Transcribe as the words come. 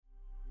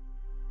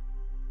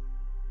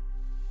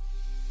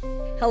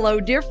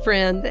Hello, dear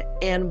friend,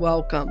 and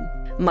welcome.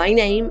 My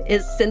name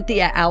is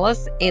Cynthia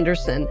Alice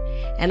Anderson,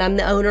 and I'm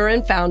the owner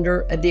and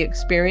founder of the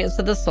Experience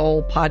of the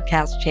Soul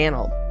podcast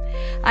channel.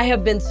 I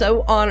have been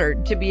so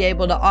honored to be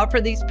able to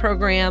offer these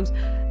programs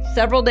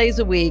several days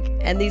a week,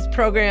 and these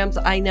programs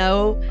I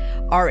know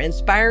are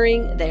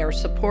inspiring, they are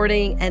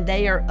supporting, and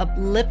they are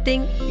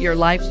uplifting your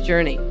life's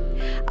journey.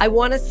 I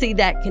want to see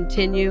that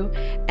continue,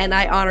 and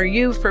I honor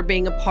you for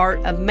being a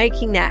part of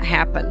making that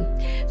happen.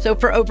 So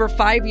for over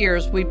 5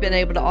 years, we've been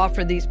able to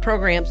offer these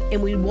programs,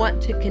 and we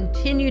want to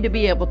continue to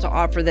be able to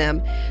offer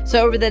them.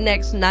 So over the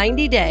next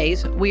 90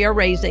 days, we are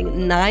raising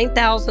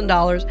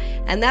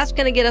 $9,000, and that's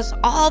going to get us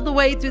all the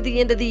way through the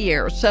end of the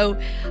year. So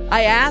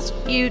I ask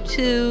you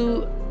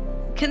to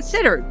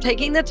consider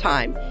taking the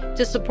time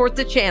to support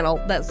the channel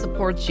that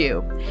supports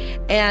you.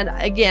 And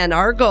again,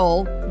 our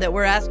goal that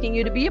we're asking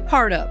you to be a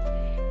part of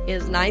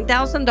is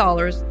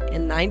 $9,000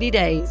 in 90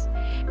 days.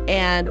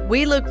 And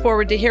we look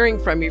forward to hearing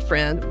from you,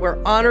 friend.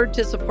 We're honored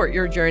to support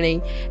your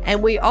journey,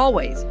 and we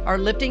always are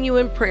lifting you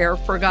in prayer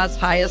for God's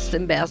highest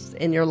and best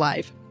in your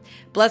life.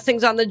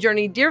 Blessings on the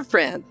journey, dear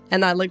friend,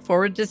 and I look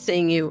forward to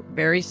seeing you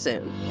very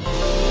soon.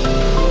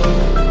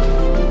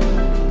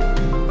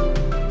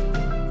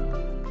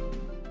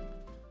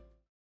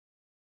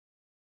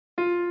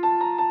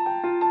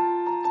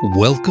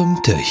 Welcome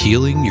to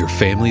Healing Your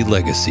Family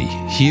Legacy,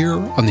 here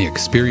on the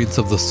Experience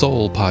of the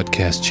Soul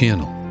podcast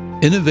channel.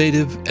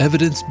 Innovative,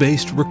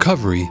 evidence-based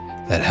recovery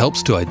that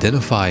helps to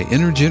identify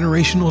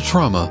intergenerational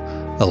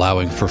trauma,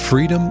 allowing for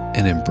freedom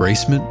and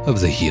embracement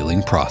of the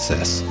healing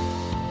process.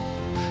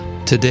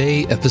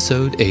 Today,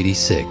 episode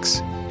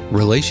 86,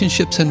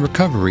 Relationships and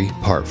Recovery,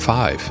 Part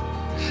 5.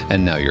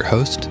 And now your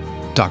host,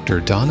 Dr.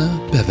 Donna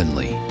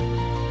Bevanley.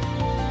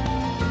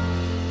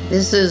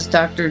 This is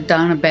Dr.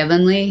 Donna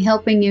Bevanley,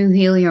 helping you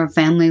heal your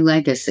family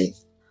legacy.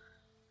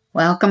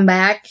 Welcome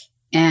back.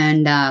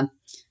 And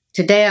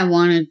today I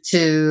wanted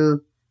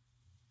to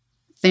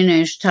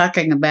finish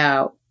talking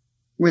about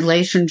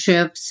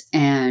relationships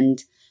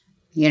and,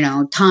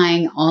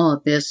 tying all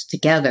of this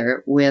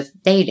together with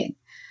dating.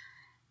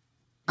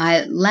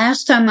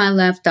 Last time I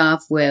left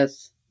off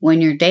with, when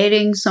you're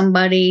dating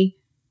somebody,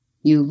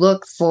 you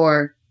look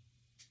for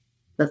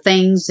the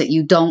things that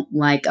you don't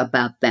like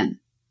about them.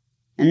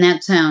 And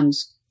that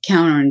sounds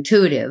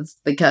counterintuitive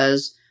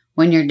because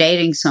when you're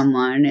dating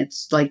someone,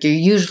 it's like you're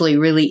usually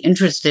really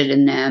interested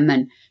in them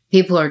and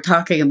people are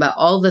talking about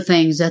all the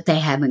things that they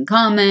have in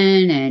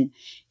common. And,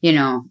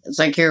 it's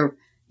like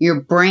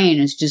your brain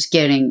is just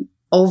getting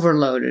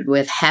overloaded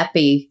with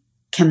happy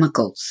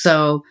chemicals.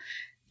 So,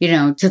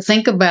 to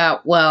think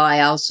about, well,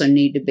 I also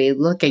need to be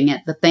looking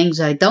at the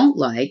things I don't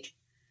like.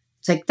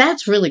 It's like,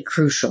 that's really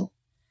crucial.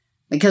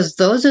 Because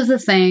those are the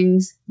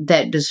things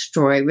that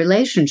destroy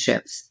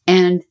relationships.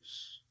 And,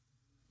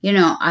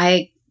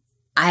 I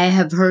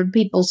have heard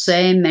people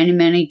say many,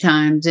 many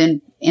times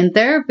in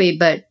therapy,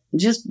 but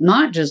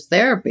not just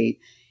therapy,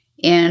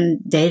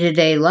 in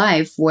day-to-day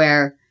life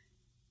where,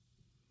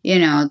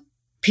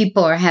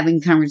 people are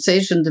having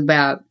conversations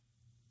about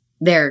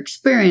their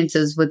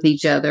experiences with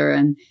each other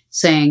and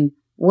saying,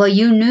 well,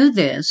 you knew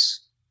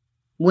this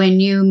when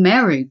you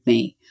married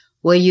me.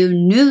 Well, you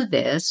knew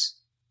this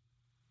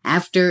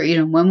after,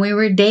 when we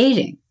were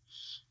dating.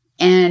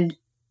 And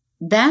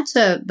that's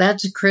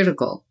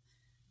critical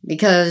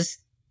because,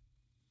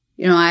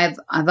 I've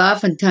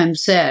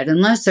oftentimes said,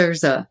 unless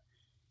there's a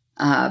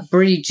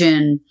breach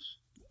in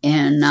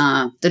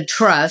the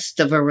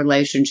trust of a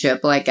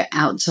relationship, like an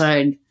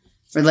outside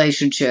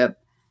relationship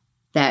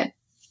that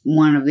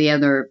one of the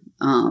other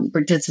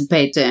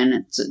participates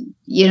in,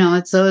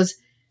 it's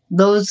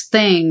those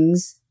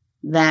things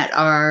that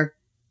are,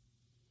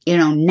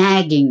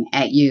 nagging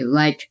at you,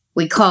 like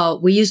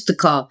we used to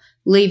call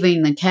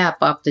leaving the cap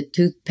off the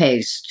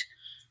toothpaste.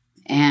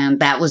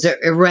 And that was an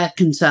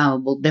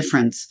irreconcilable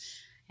difference.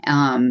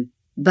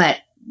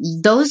 But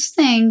those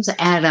things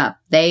add up.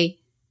 They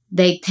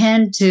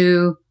tend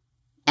to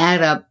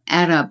add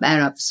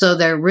up. So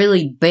they're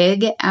really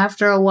big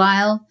after a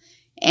while.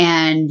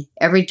 And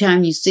every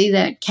time you see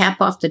that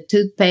cap off the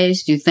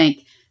toothpaste, you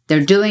think,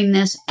 they're doing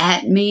this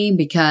at me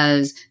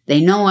because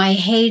they know I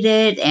hate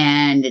it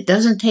and it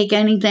doesn't take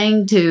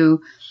anything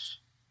to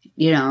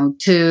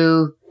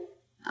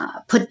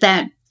put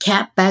that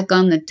cap back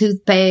on the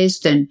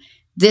toothpaste. And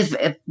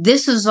if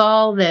this is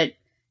all that,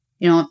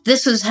 if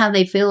this is how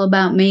they feel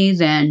about me,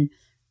 then,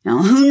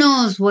 who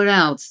knows what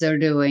else they're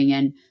doing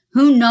and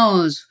who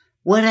knows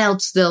what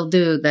else they'll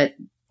do that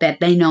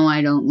they know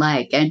I don't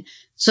like. And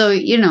so,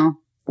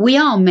 we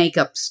all make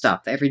up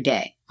stuff every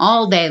day,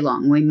 all day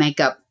long. We make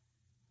up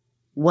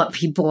what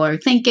people are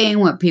thinking,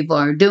 what people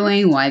are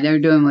doing, why they're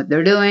doing what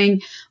they're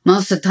doing.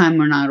 Most of the time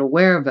we're not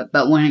aware of it.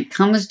 But when it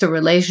comes to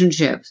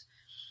relationships,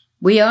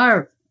 we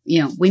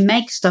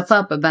make stuff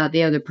up about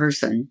the other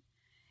person.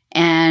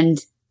 And,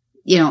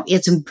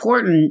 it's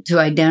important to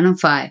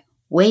identify,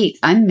 wait,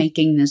 I'm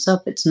making this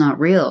up. It's not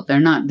real. They're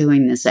not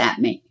doing this at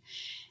me.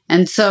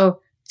 And so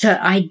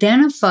to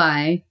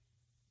identify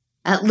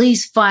at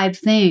least 5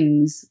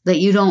 things that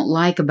you don't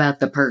like about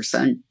the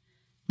person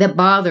that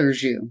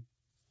bothers you.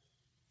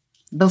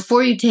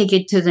 before you take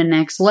it to the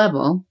next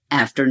level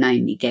after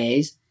 90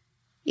 days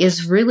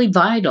is really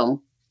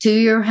vital to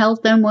your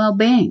health and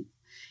well-being.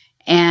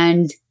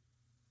 And,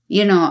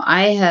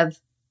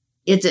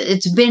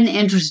 it's been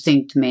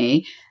interesting to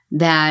me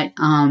that,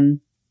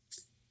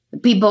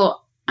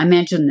 people, I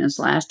mentioned this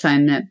last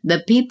time, that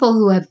the people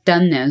who have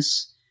done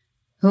this,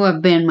 who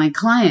have been my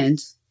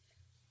clients,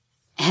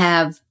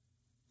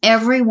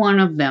 every one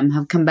of them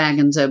have come back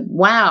and said,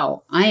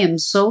 wow, I am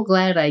so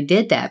glad I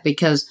did that,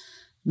 because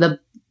the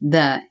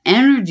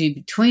energy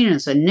between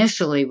us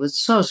initially was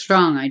so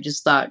strong. I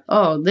just thought,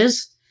 oh,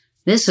 this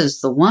is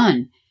the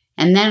one.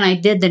 And then I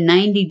did the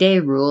 90-day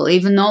rule,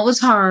 even though it was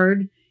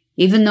hard,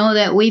 even though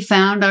that we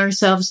found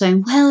ourselves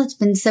saying, well, it's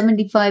been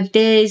 75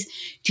 days.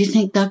 Do you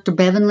think Dr.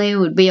 Bevanley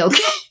would be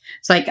okay?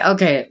 It's like,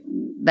 okay,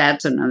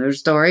 that's another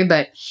story.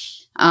 But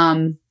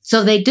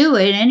so they do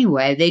it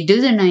anyway. They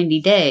do the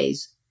 90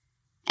 days.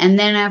 And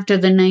then after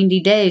the 90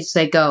 days,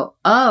 they go,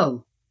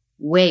 oh,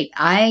 wait,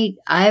 I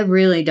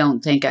really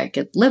don't think I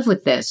could live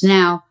with this.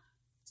 Now,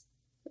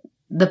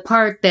 the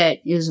part that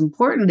is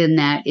important in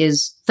that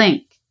is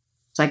think.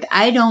 It's like,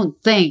 I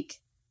don't think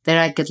that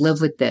I could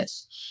live with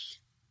this.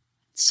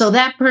 So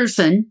that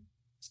person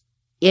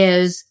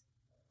is,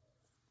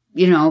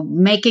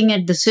 making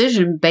a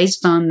decision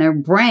based on their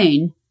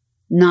brain,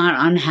 not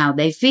on how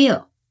they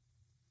feel.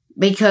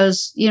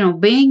 Because,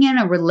 being in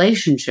a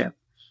relationship,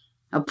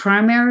 a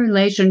primary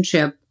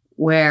relationship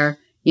where,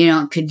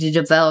 it could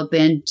develop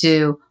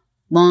into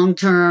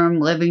long-term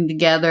living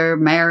together,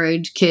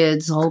 marriage,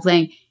 kids, the whole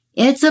thing.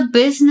 It's a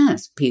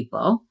business,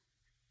 people.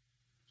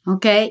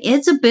 Okay?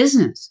 It's a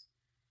business.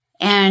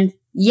 And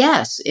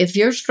yes, if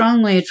you're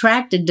strongly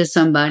attracted to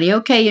somebody,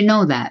 okay, you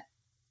know that.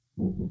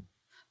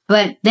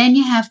 But then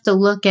you have to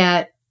look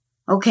at,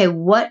 okay,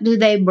 what do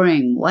they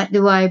bring? What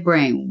do I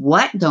bring?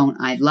 What don't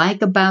I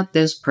like about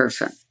this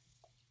person?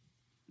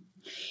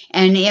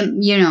 And,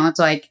 it's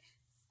like,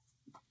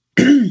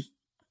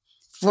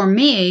 for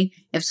me,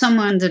 if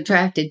someone's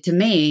attracted to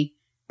me,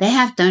 they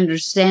have to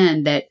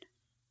understand that,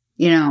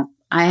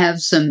 I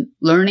have some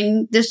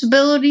learning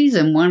disabilities,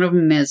 and one of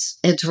them is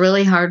it's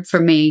really hard for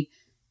me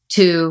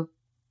to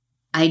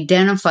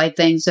identify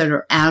things that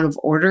are out of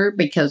order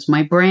because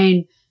my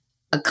brain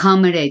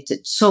accommodates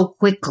it so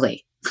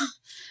quickly.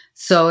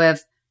 So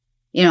if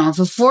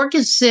a fork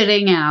is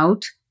sitting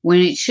out when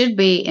it should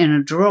be in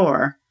a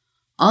drawer,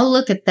 I'll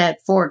look at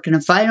that fork, and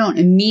if I don't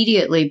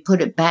immediately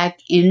put it back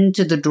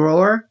into the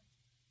drawer,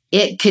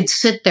 it could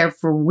sit there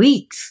for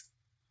weeks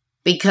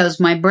because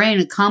my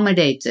brain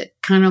accommodates it.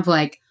 Kind of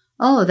like,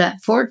 oh,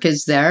 that fork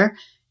is there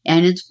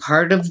and it's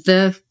part of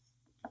the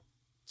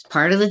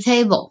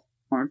table,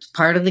 or it's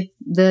part of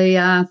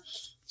the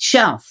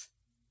shelf,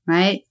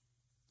 right?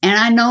 And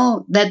I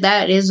know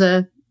that is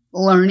a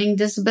learning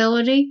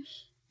disability,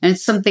 and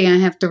it's something I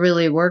have to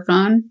really work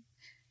on.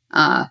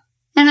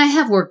 And I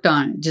have worked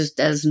on it, just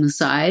as an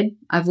aside.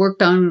 I've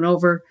worked on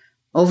it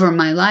over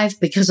my life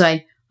because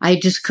I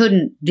just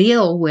couldn't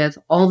deal with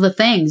all the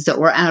things that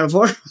were out of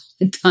order all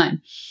the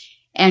time.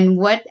 And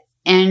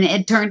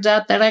it turns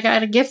out that I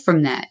got a gift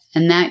from that.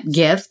 And that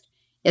gift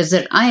is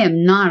that I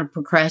am not a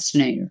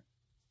procrastinator.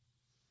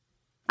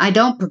 I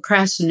don't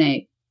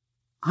procrastinate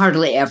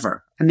hardly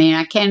ever. I mean,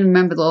 I can't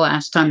remember the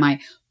last time I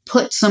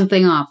put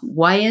something off.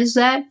 Why is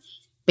that?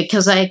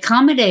 Because I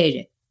accommodate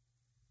it.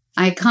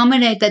 I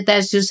accommodate that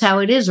that's just how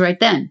it is right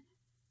then.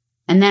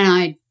 And then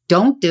I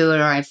don't do it,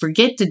 or I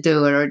forget to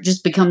do it, or it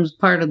just becomes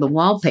part of the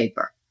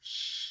wallpaper.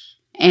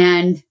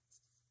 And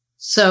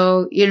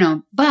so,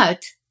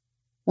 but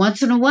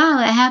once in a while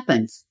it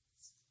happens.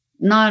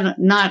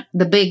 Not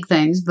the big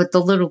things, but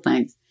the little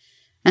things.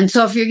 And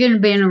so if you're going to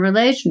be in a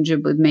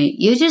relationship with me,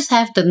 you just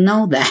have to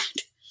know that.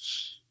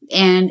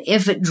 And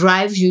if it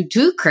drives you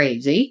too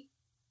crazy,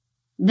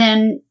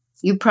 then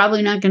you're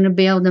probably not going to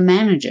be able to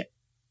manage it.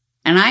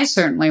 And I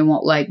certainly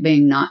won't like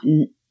being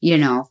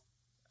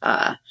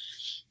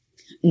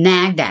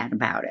nagged at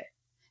about it.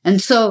 And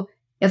so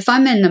if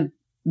I'm in the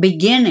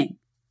beginning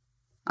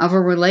of a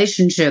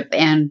relationship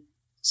and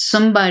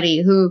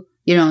somebody who,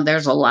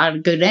 there's a lot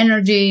of good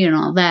energy and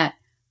all that,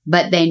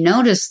 but they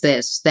notice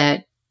this,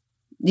 that,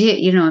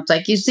 it's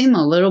like you seem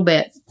a little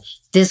bit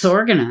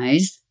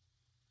disorganized.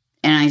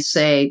 And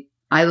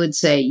I would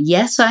say,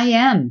 yes, I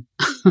am.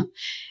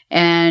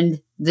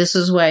 And this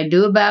is what I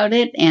do about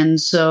it. And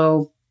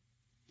so,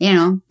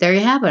 there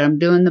you have it. I'm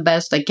doing the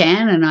best I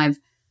can. And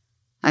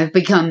I've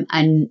become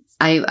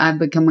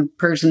a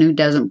person who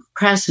doesn't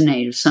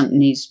procrastinate if something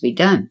needs to be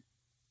done.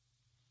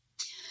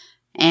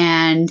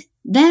 And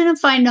then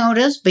if I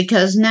notice,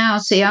 because now,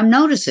 see, I'm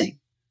noticing.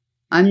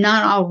 I'm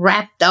not all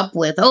wrapped up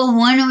with, oh,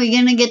 when are we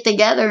going to get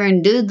together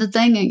and do the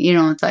thing?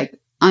 It's like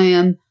I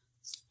am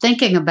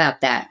thinking about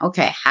that.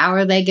 Okay, how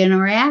are they going to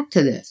react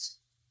to this?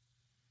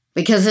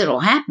 Because it'll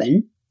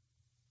happen,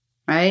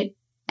 right?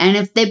 And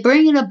if they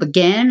bring it up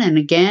again and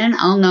again,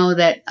 I'll know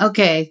that,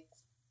 okay,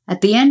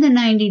 at the end of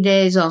 90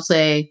 days, I'll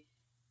say,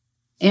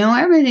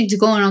 everything's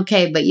going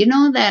okay. But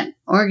that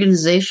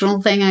organizational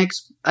thing I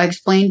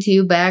explained to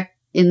you back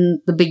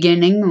in the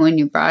beginning when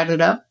you brought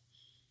it up?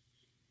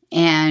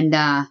 And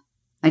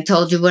I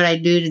told you what I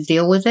do to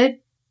deal with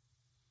it.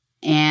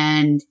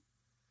 And,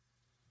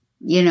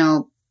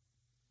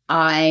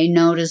 I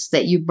noticed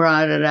that you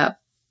brought it up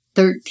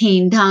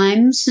 13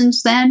 times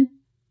since then.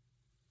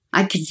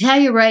 I can tell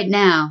you right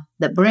now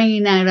that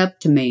bringing that up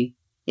to me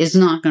is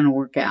not going to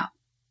work out.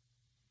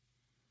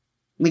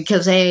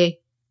 Because the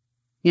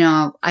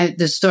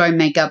story I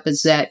make up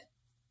is that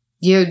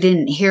you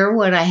didn't hear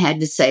what I had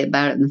to say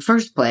about it in the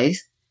first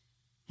place.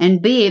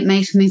 And B, it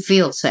makes me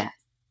feel sad.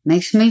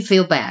 Makes me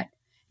feel bad.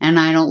 And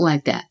I don't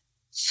like that.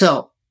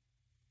 So,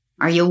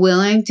 are you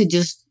willing to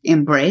just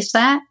embrace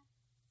that?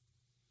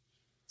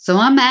 So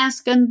I'm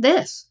asking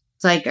this.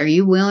 It's like, are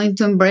you willing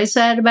to embrace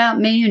that about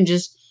me and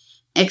just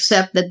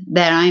accept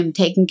that I'm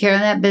taking care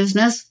of that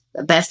business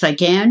the best I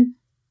can?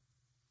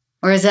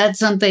 Or is that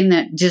something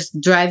that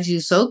just drives you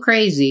so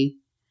crazy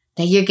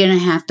that you're going to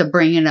have to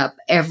bring it up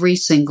every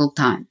single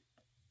time?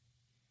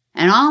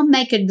 And I'll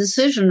make a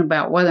decision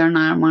about whether or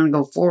not I want to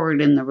go forward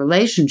in the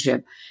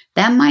relationship.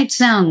 That might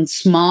sound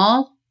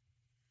small,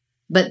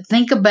 but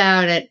think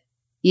about it.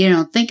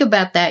 Think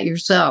about that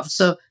yourself.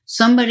 So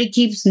somebody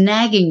keeps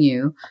nagging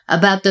you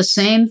about the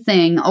same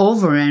thing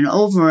over and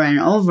over and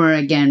over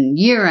again,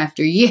 year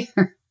after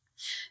year.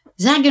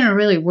 Is that going to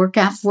really work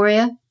out for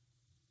you?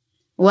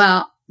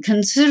 Well,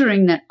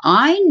 considering that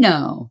I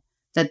know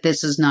that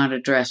this is not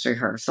a dress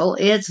rehearsal,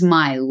 it's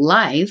my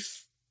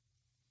life,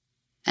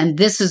 and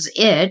this is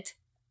it,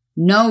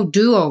 no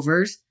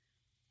do-overs,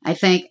 I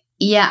think,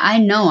 yeah, I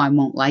know I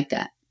won't like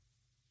that.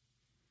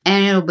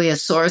 And it'll be a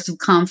source of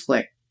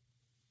conflict.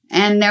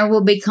 And there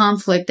will be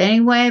conflict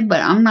anyway, but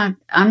I'm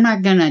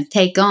not going to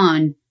take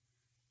on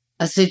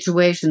a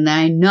situation that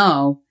I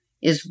know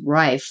is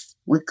rife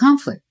with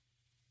conflict.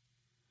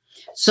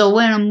 So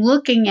when I'm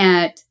looking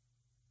at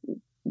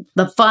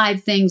the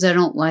 5 things I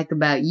don't like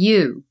about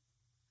you,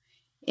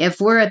 if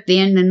we're at the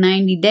end of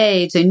 90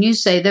 days and you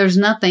say there's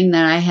nothing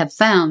that I have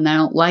found that I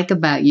don't like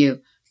about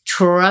you,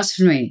 trust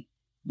me,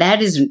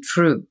 that isn't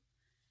true.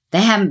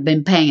 They haven't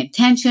been paying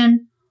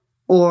attention,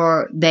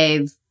 or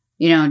they've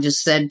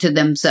just said to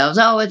themselves,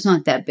 oh, it's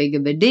not that big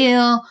of a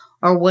deal,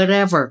 or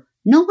whatever.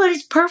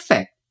 Nobody's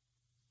perfect.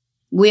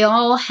 We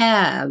all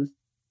have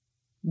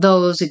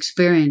those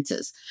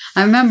experiences.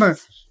 I remember,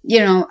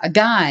 a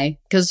guy,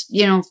 because,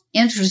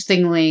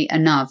 interestingly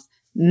enough,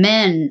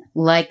 men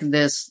like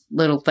this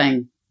little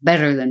thing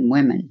better than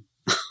women.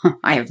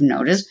 I have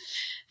noticed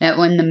that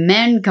when the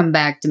men come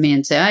back to me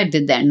and say, I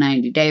did that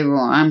 90-day rule,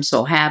 I'm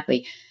so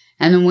happy.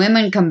 And the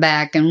women come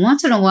back, and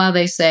once in a while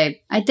they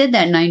say, I did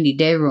that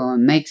 90-day rule,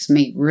 and makes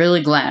me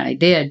really glad I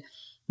did.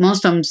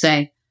 Most of them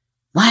say,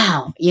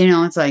 wow,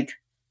 it's like,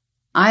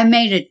 I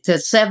made it to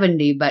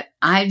 70, but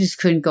I just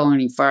couldn't go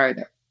any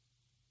farther.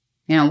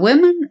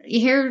 Women,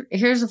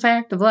 here's a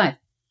fact of life.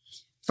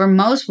 For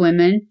most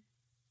women,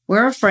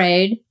 we're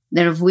afraid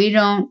that if we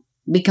don't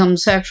become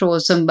sexual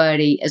with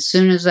somebody as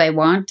soon as they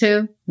want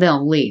to,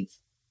 they'll leave.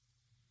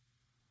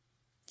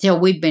 So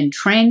we've been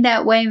trained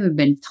that way. We've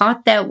been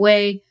taught that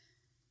way.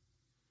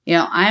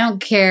 I don't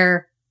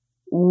care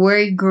where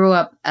you grew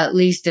up, at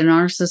least in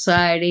our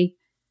society.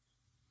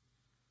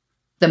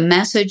 The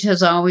message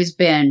has always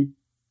been,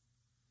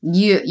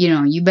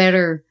 you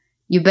better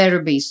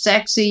be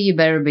sexy, you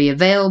better be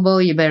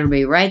available, you better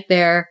be right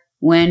there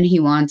when he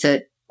wants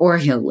it, or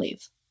he'll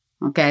leave.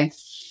 Okay?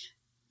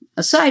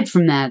 Aside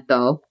from that,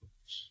 though,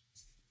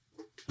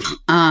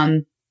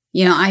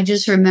 I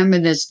just remember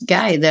this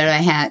guy that I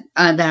had,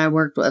 that I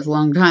worked with a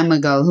long time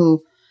ago,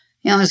 who,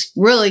 was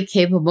really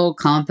capable,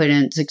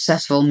 competent,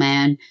 successful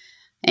man.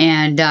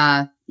 And,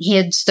 he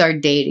had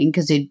started dating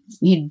because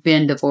he'd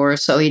been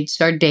divorced. So he'd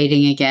start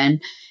dating again.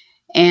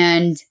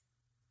 And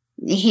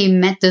he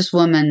met this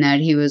woman that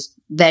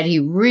he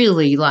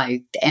really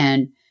liked.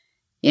 And,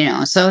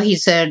 so he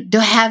said, do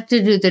I have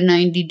to do the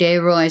 90-day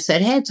rule? I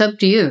said, hey, it's up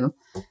to you.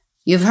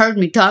 You've heard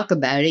me talk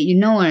about it. You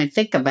know what I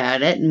think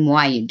about it and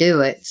why you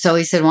do it. So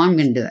he said, well, I'm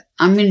going to do it.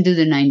 I'm going to do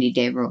the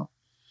 90-day rule.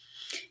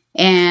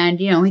 And,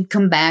 he'd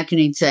come back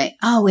and he'd say,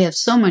 oh, we have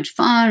so much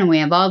fun and we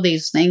have all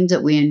these things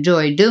that we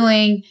enjoy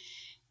doing.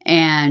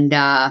 And,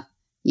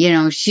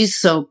 she's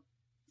so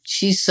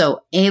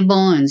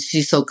able and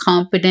she's so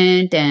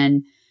competent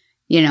and,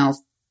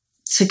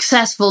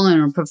 successful in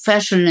her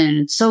profession. And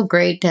it's so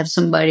great to have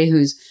somebody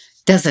who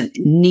doesn't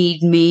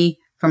need me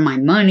for my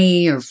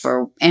money or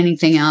for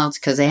anything else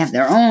because they have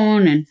their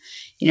own. And,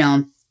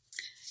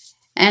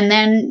 and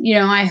then,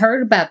 I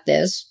heard about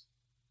this.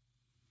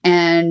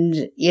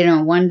 And,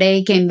 one day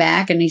he came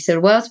back and he said,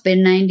 well, it's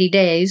been 90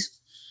 days.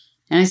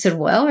 And I said,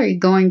 well, are you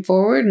going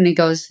forward? And he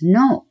goes,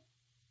 no.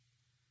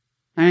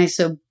 And I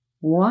said,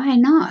 why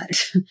not?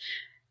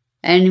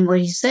 And what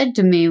he said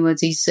to me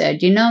was, he said,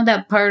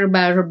 that part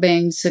about her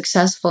being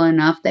successful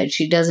enough that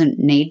she doesn't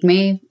need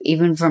me,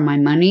 even for my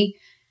money?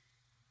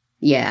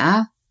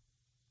 Yeah.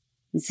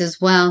 He says,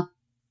 well,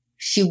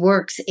 she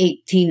works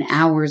 18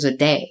 hours a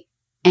day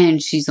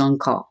and she's on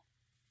call.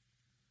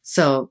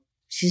 So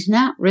she's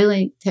not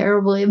really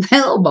terribly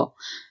available,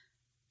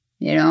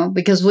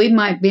 because we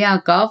might be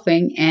out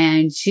golfing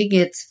and she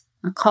gets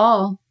a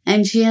call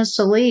and she has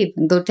to leave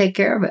and go take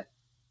care of it.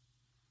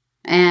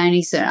 And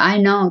he said, I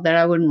know that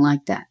I wouldn't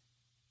like that.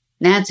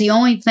 That's the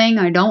only thing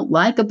I don't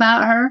like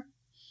about her,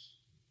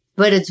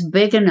 but it's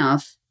big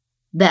enough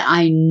that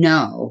I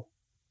know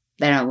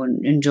that I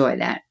wouldn't enjoy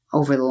that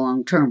over the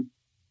long term.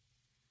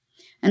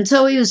 And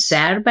so he was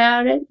sad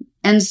about it,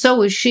 and so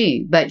was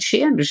she, but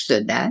she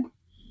understood that.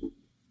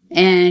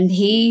 And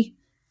he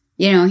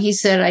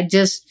said,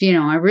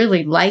 I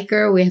really like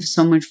her. We have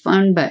so much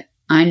fun, but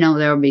I know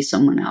there'll be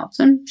someone else.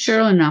 And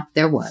sure enough,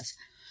 there was.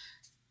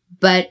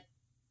 But,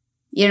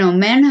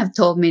 men have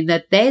told me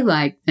that they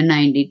like the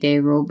 90-day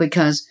rule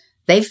because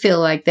they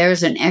feel like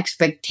there's an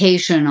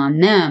expectation on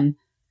them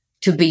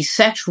to be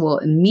sexual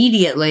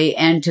immediately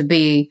and to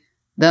be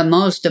the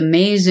most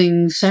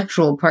amazing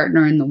sexual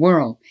partner in the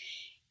world.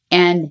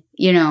 And,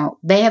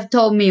 they have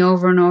told me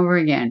over and over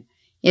again,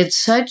 it's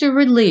such a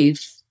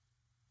relief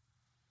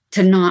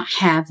to not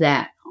have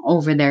that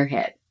over their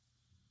head.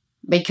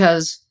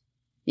 Because,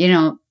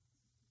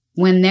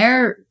 when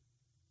they're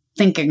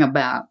thinking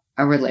about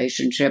a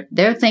relationship,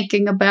 they're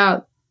thinking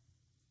about,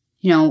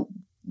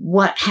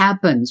 what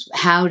happens?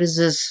 How does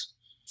this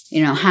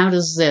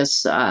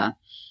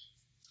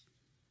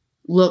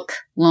look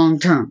long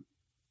term?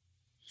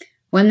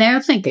 When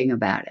they're thinking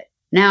about it.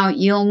 Now,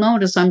 you'll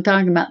notice I'm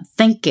talking about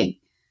thinking.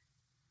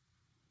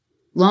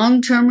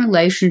 Long-term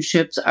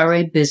relationships are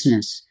a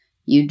business.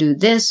 You do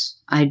this,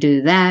 I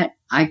do that,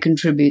 I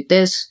contribute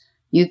this,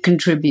 you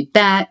contribute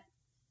that.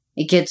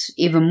 It gets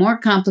even more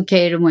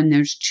complicated when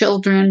there's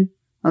children.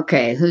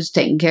 Okay, who's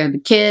taking care of the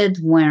kids?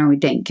 When are we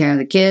taking care of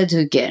the kids?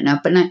 Who's getting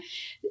up at night?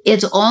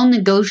 It's all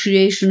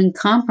negotiation and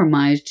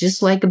compromise,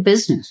 just like a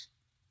business.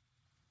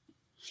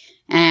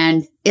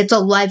 And it's a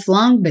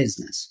lifelong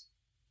business.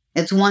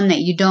 It's one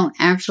that you don't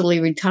actually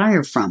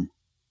retire from.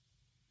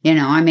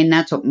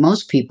 That's what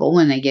most people,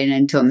 when they get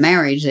into a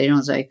marriage, they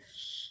don't say,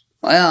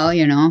 well,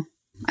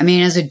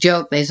 as a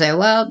joke, they say,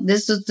 well,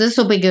 this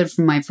will be good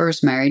for my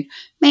first marriage.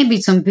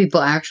 Maybe some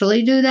people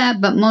actually do that,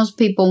 but most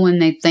people, when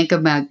they think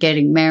about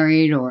getting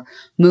married or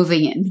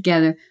moving in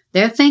together,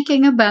 they're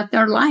thinking about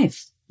their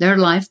life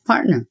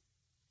partner.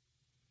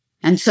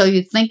 And so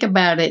you think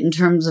about it in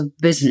terms of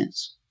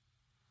business.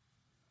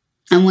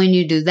 And when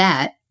you do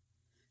that,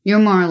 you're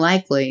more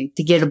likely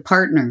to get a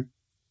partner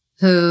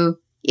who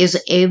is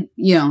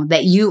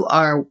that you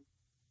are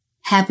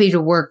happy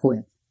to work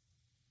with,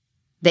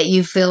 that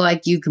you feel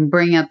like you can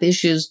bring up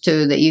issues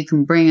to, that you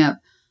can bring up,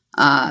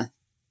 that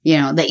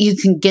you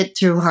can get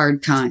through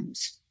hard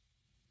times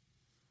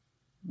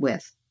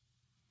with.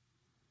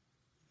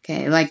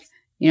 Okay. Like,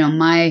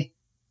 my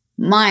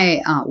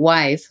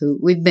wife, who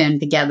we've been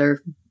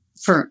together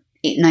for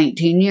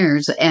 19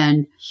 years,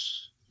 and,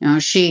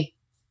 she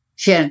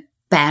had a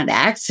bad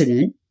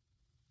accident.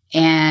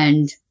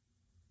 And,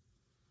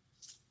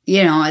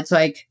 it's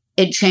like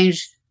it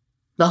changed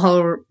the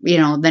whole,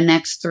 the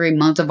next 3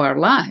 months of our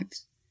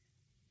lives.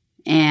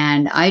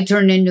 And I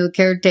turned into a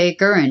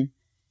caretaker and,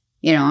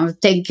 I was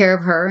taking care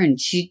of her,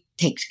 and she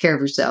takes care of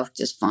herself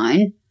just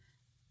fine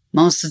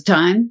most of the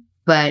time.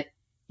 But,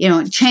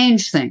 it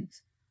changed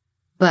things.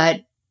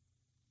 But,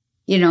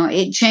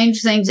 it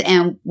changed things,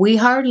 and we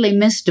hardly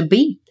missed a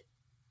beat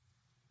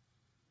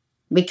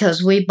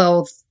because we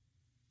both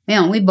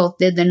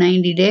did the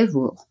 90-day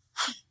rule.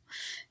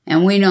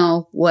 And we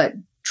know what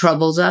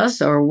troubles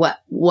us or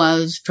what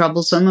was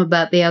troublesome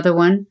about the other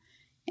one.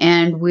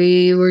 And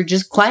we were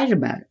just quiet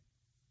about it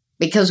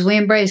because we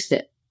embraced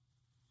it.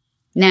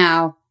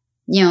 Now,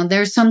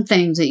 there's some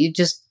things that you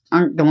just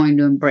aren't going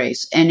to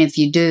embrace. And if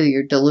you do,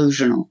 you're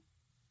delusional.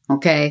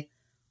 Okay?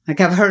 Like,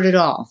 I've heard it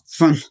all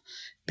from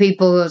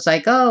people who it's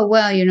like, oh,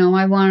 well,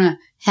 I want to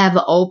have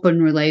an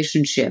open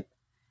relationship.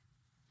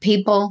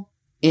 People,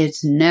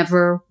 it's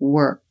never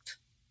worked.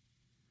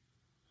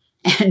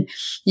 And,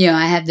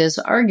 I had this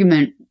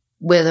argument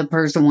with a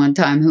person one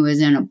time who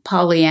was in a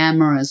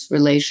polyamorous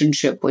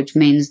relationship, which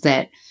means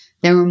that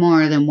there were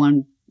more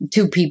than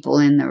two people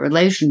in the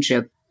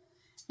relationship.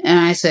 And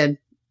I said,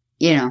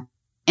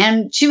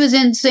 and she was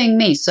in seeing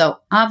me. So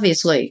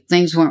obviously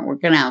things weren't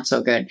working out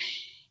so good.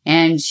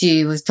 And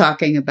she was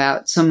talking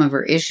about some of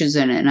her issues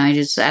in it. And I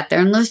just sat there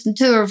and listened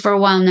to her for a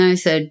while. And I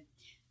said,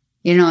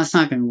 it's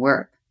not going to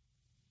work.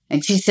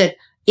 And she said,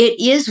 it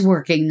is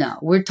working though.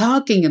 We're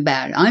talking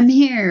about it. I'm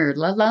here,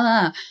 la, la,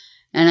 la.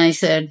 And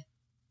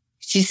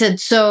she said,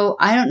 so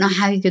I don't know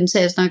how you can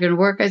say it's not going to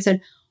work. I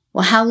said,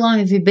 well, how long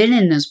have you been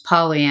in this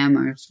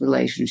polyamorous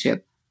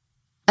relationship?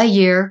 A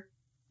year.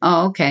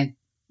 Oh, okay.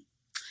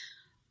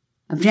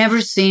 I've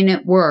never seen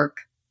it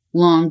work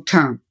long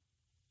term.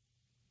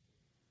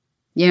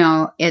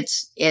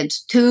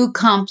 It's too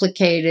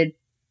complicated,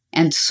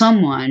 and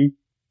someone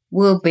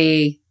will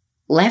be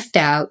left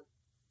out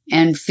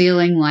and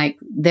feeling like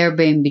they're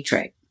being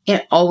betrayed.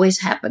 It always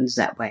happens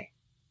that way.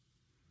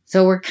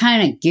 So we're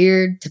kind of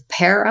geared to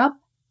pair up.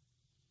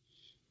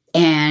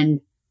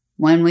 And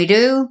when we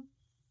do,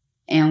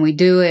 and we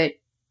do it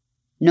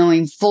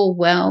knowing full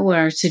well what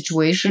our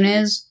situation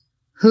is,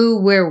 who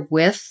we're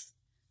with,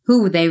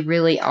 who they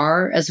really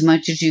are, as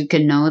much as you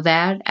can know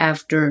that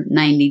after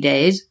 90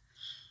 days,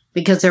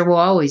 because there will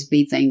always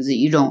be things that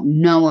you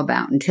don't know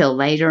about until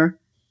later.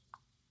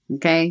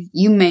 Okay?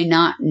 You may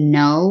not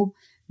know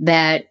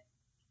that,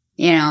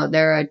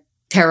 they're a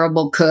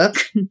terrible cook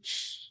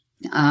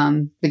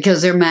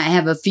because they might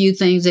have a few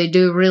things they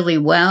do really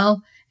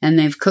well, and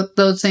they've cooked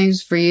those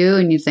things for you,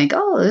 and you think,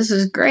 oh, this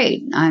is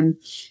great.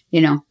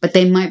 But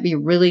they might be a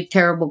really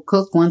terrible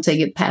cook once they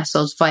get past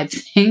those 5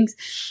 things.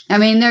 I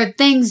mean, there are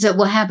things that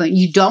will happen.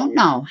 You don't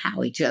know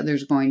how each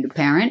other's going to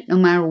parent, no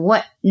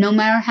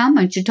matter how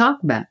much you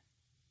talk about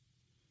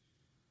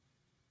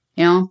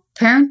it.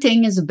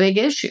 Parenting is a big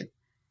issue.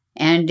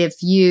 And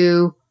if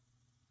you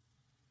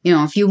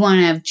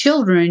want to have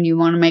children, you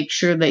want to make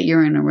sure that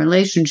you're in a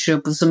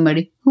relationship with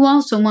somebody who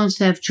also wants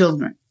to have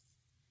children.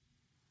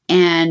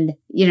 And,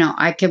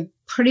 I can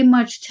pretty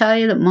much tell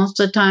you that most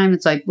of the time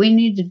it's like, we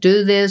need to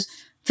do this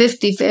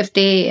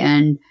 50-50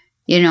 and,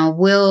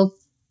 we'll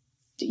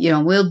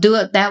do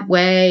it that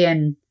way.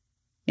 And,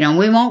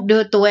 we won't do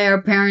it the way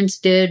our parents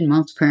did.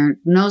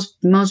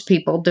 Most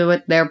people do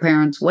it their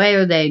parents' way,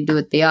 or they do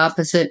it the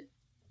opposite.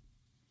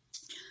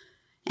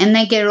 And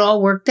they get it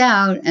all worked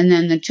out, and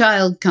then the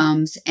child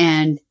comes,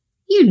 and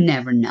you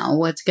never know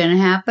what's going to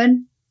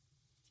happen.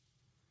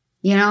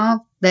 That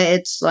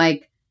it's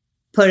like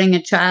putting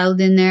a child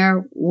in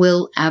there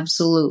will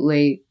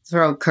absolutely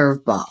throw a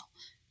curveball.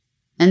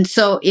 And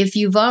so if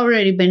you've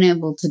already been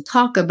able to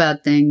talk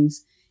about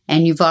things,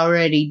 and you've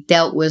already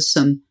dealt with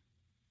some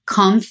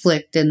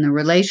conflict in the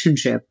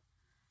relationship,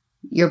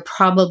 you're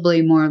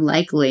probably more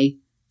likely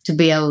to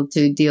be able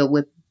to deal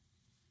with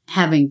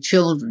having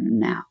children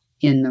now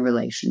in the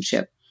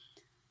relationship.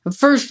 The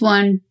first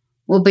one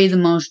will be the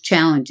most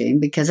challenging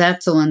because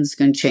that's the one that's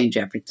going to change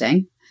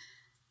everything.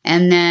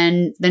 And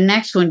then the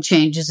next one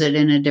changes it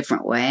in a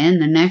different way,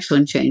 and the next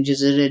one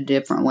changes it a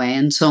different way,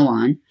 and so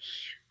on.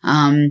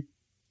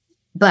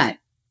 But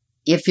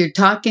if you're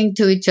talking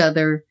to each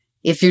other,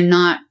 if you're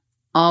not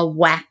all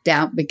whacked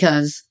out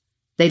because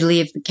they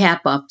leave the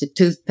cap off the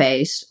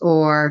toothpaste,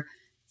 or,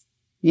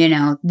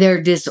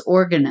 they're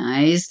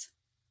disorganized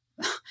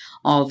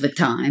all the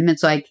time,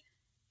 it's like,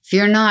 if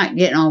you're not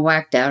getting all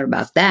whacked out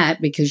about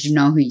that because you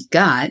know who you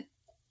got,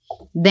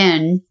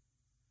 then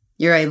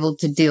you're able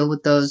to deal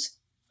with those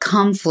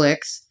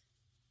conflicts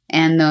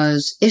and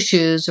those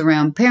issues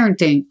around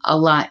parenting a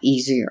lot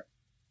easier.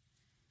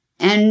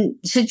 And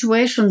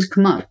situations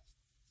come up.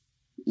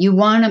 You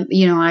want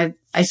to,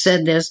 I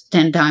said this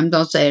 10 times,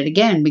 I'll say it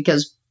again,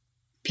 because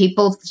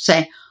people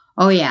say,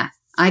 oh yeah,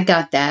 I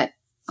got that.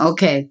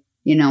 Okay,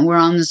 we're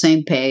on the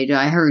same page.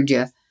 I heard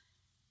you.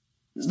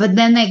 But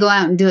then they go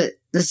out and do it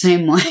the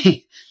same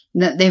way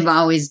that they've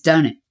always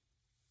done it.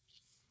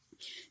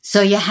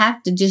 So you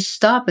have to just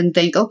stop and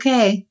think,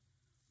 okay,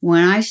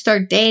 when I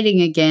start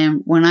dating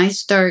again, when I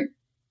start,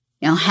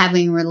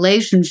 having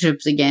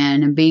relationships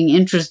again and being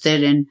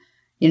interested in,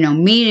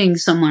 meeting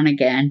someone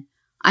again,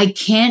 I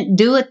can't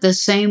do it the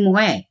same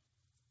way.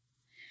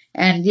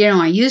 And,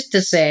 I used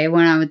to say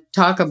when I would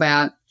talk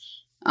about,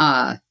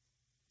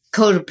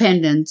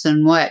 codependence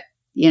and what,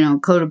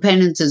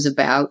 codependence is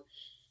about,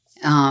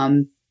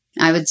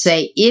 I would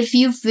say, if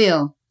you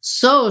feel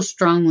so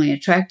strongly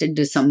attracted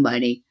to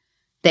somebody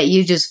that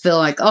you just feel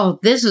like, oh,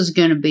 this is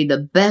going to be the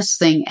best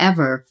thing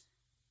ever,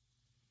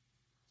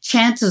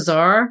 chances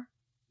are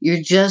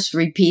you're just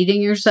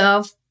repeating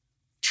yourself.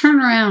 Turn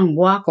around and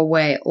walk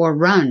away or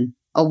run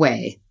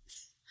away.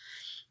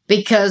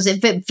 Because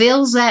if it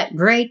feels that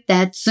great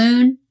that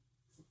soon,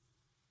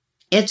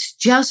 it's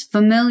just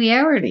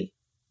familiarity.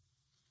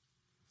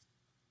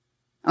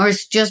 Or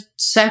it's just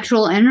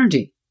sexual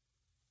energy.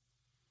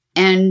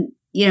 And,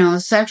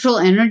 sexual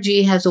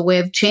energy has a way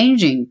of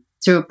changing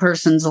through a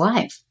person's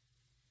life.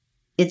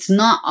 It's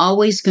not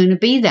always going to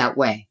be that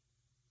way.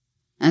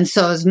 And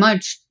so as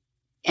much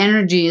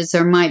energy as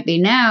there might be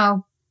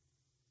now,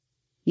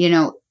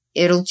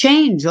 it'll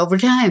change over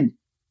time.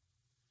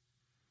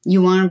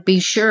 You want to be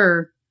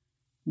sure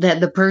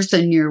that the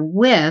person you're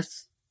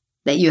with,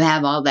 that you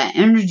have all that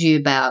energy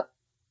about,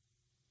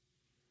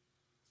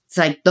 it's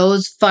like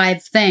those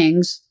 5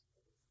 things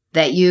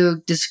that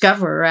you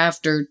discover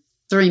after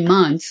 3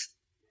 months,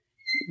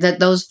 that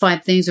those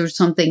 5 things are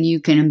something you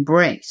can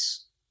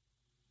embrace.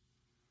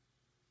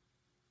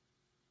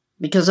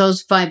 Because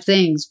those 5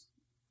 things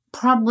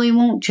probably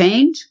won't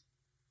change.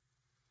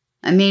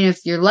 I mean,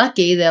 if you're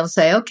lucky, they'll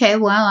say, okay,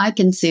 well, I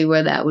can see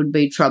where that would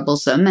be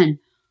troublesome and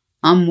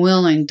I'm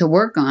willing to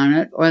work on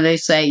it. Or they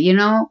say,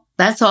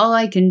 that's all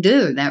I can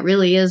do. That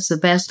really is the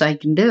best I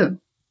can do.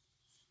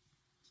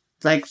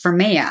 Like for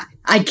me,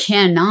 I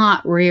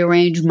cannot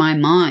rearrange my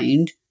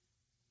mind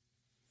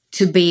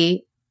to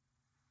be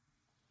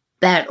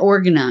that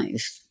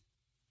organized.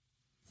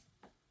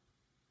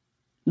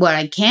 What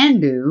I can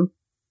do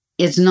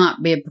is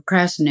not be a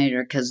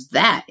procrastinator, because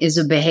that is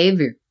a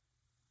behavior.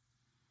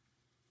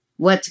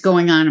 What's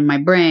going on in my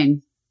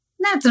brain?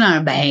 That's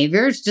not a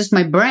behavior. It's just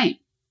my brain.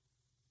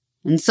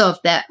 And so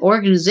if that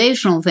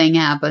organizational thing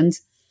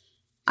happens,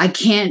 I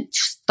can't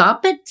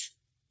stop it,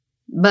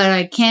 but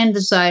I can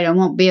decide I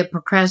won't be a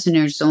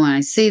procrastinator. So when I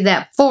see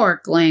that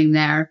fork laying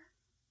there,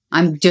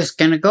 I'm just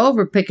going to go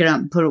over, pick it up,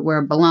 and put it where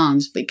it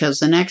belongs, because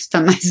the next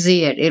time I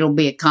see it, it'll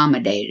be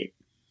accommodated.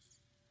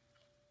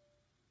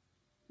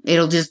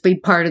 It'll just be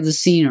part of the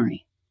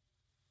scenery.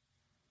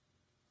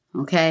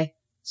 Okay?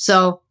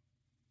 So,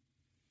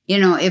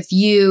 if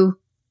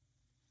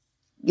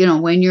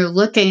when you're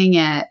looking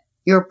at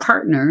your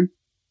partner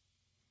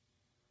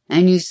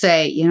and you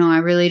say, I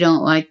really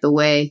don't like the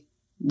way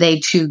they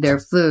chew their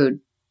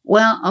food.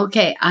 Well,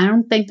 okay, I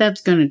don't think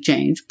that's going to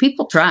change.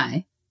 People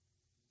try.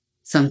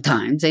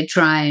 Sometimes they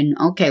try and,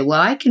 okay,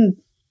 well, I can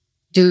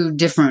do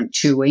different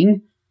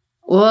chewing.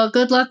 Well,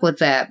 good luck with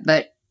that.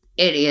 But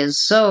it is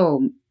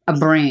so a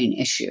brain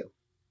issue.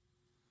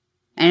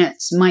 And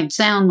it might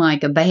sound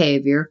like a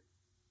behavior,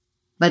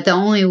 but the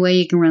only way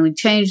you can really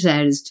change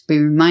that is to be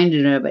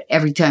reminded of it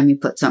every time you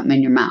put something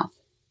in your mouth.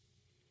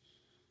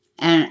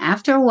 And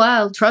after a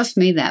while, trust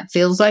me, that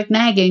feels like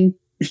nagging.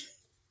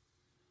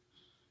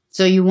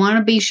 So you want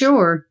to be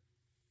sure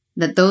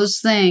that those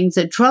things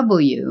that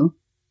trouble you,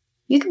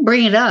 you can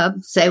bring it up,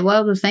 say,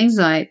 well, the things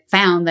I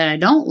found that I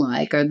don't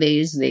like are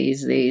these. You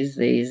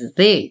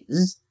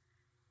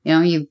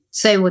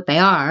say what they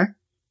are,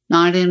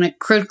 not in a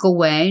critical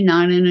way,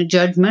 not in a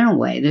judgmental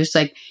way. There's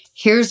like,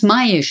 here's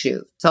my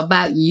issue. It's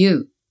about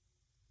you.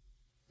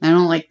 I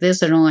don't like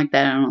this. I don't like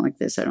that. I don't like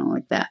this. I don't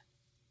like that.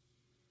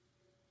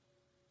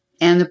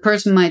 And the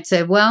person might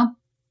say, well,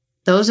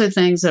 those are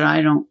things that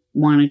I don't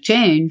want to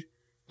change.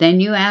 Then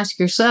you ask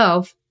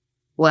yourself,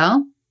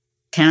 well,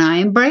 can I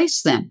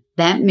embrace them?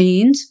 That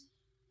means,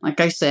 like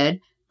I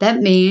said,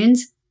 that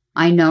means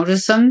I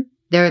notice them.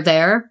 They're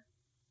there.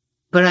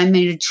 But I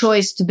made a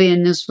choice to be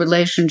in this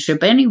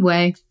relationship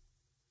anyway.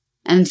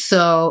 And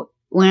so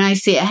when I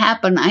see it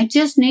happen, I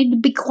just need to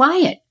be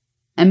quiet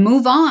and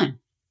move on.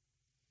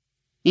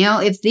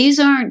 If these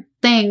aren't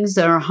things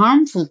that are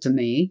harmful to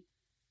me,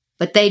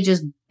 but they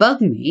just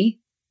bug me,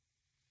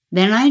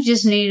 then I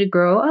just need to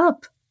grow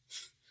up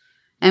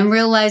and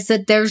realize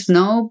that there's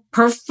no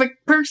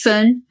perfect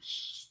person.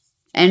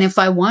 And if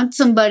I want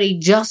somebody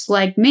just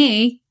like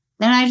me,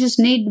 then I just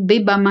need to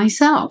be by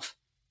myself,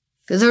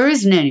 because there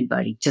isn't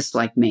anybody just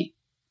like me.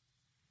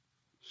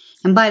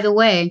 And by the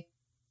way,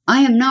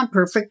 I am not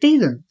perfect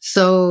either.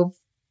 So,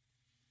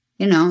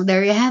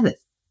 there you have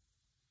it.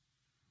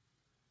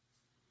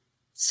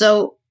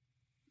 So,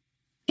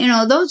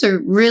 those are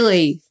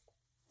really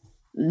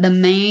the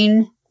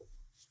main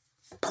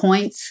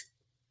points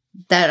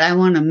that I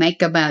want to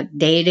make about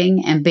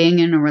dating and being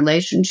in a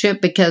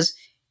relationship, because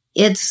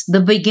it's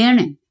the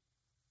beginning.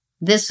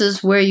 This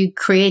is where you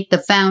create the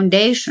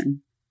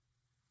foundation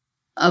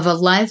of a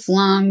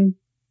lifelong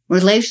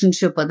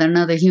relationship with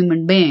another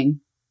human being.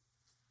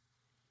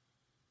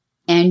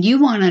 And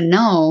you want to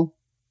know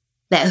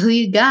that who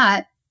you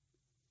got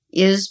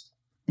is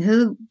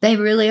who they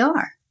really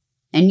are.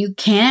 And you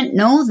can't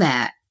know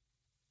that,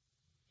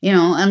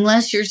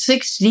 unless you're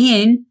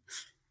 16.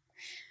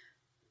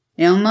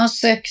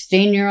 Most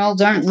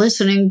 16-year-olds aren't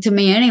listening to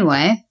me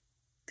anyway,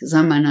 because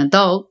I'm an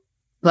adult.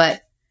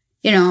 But,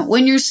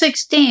 when you're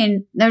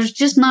 16, there's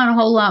just not a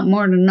whole lot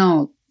more to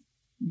know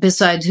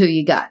besides who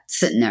you got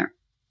sitting there.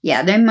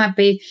 Yeah, there might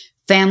be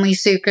family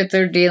secret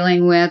they're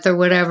dealing with or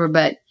whatever,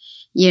 but,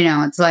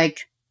 it's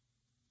like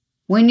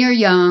when you're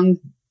young,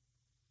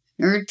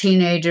 you're a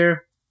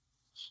teenager,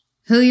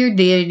 who you're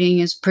dating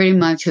is pretty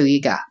much who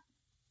you got.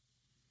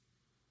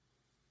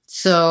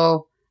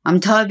 So I'm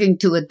talking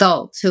to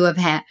adults who have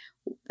had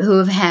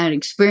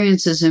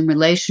experiences in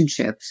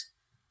relationships,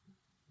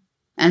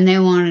 and they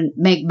want to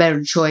make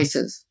better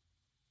choices.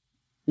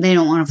 They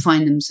don't want to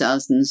find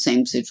themselves in the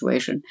same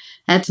situation.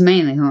 That's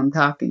mainly who I'm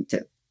talking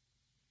to.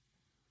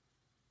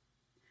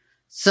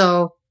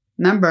 So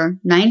remember,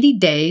 90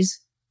 days,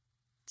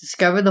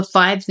 discover the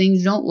 5 things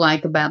you don't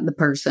like about the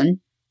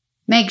person.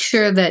 Make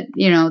sure that,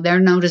 they're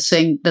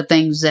noticing the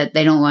things that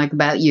they don't like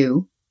about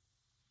you.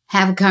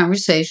 Have a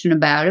conversation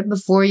about it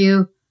before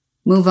you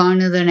move on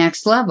to the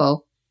next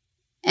level.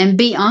 And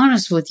be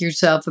honest with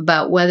yourself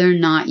about whether or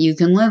not you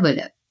can live with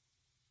it.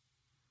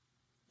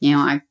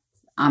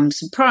 I'm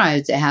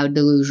surprised at how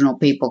delusional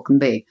people can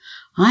be.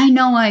 I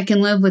know I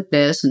can live with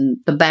this, and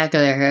the back of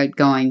their head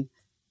going,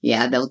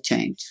 yeah, they'll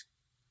change.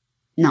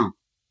 No.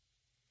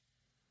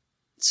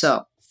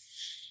 So,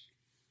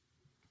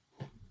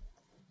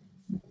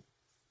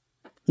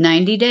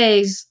 90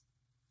 days,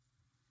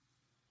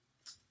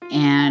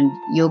 and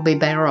you'll be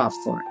better off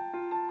for it.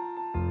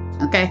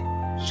 Okay?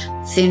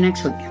 See you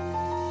next week.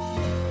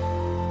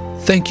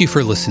 Thank you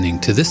for listening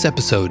to this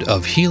episode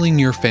of Healing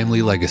Your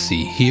Family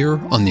Legacy here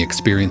on the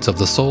Experience of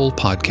the Soul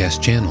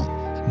podcast channel.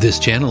 This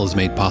channel is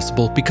made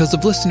possible because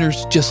of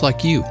listeners just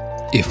like you.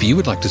 If you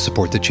would like to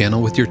support the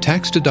channel with your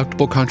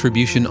tax-deductible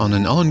contribution on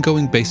an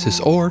ongoing basis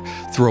or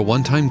through a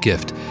one-time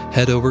gift,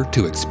 head over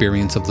to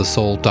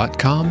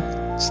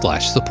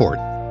experienceofthesoul.com/support.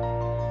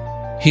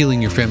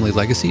 Healing Your Family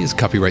Legacy is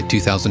copyright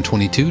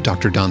 2022,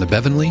 Dr. Donna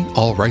Bevanley,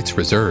 all rights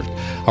reserved.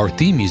 Our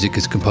theme music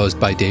is composed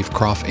by Dave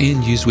Croft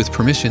and used with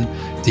permission.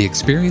 The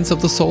Experience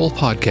of the Soul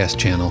podcast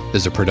channel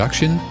is a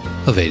production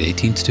of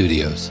 818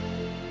 Studios.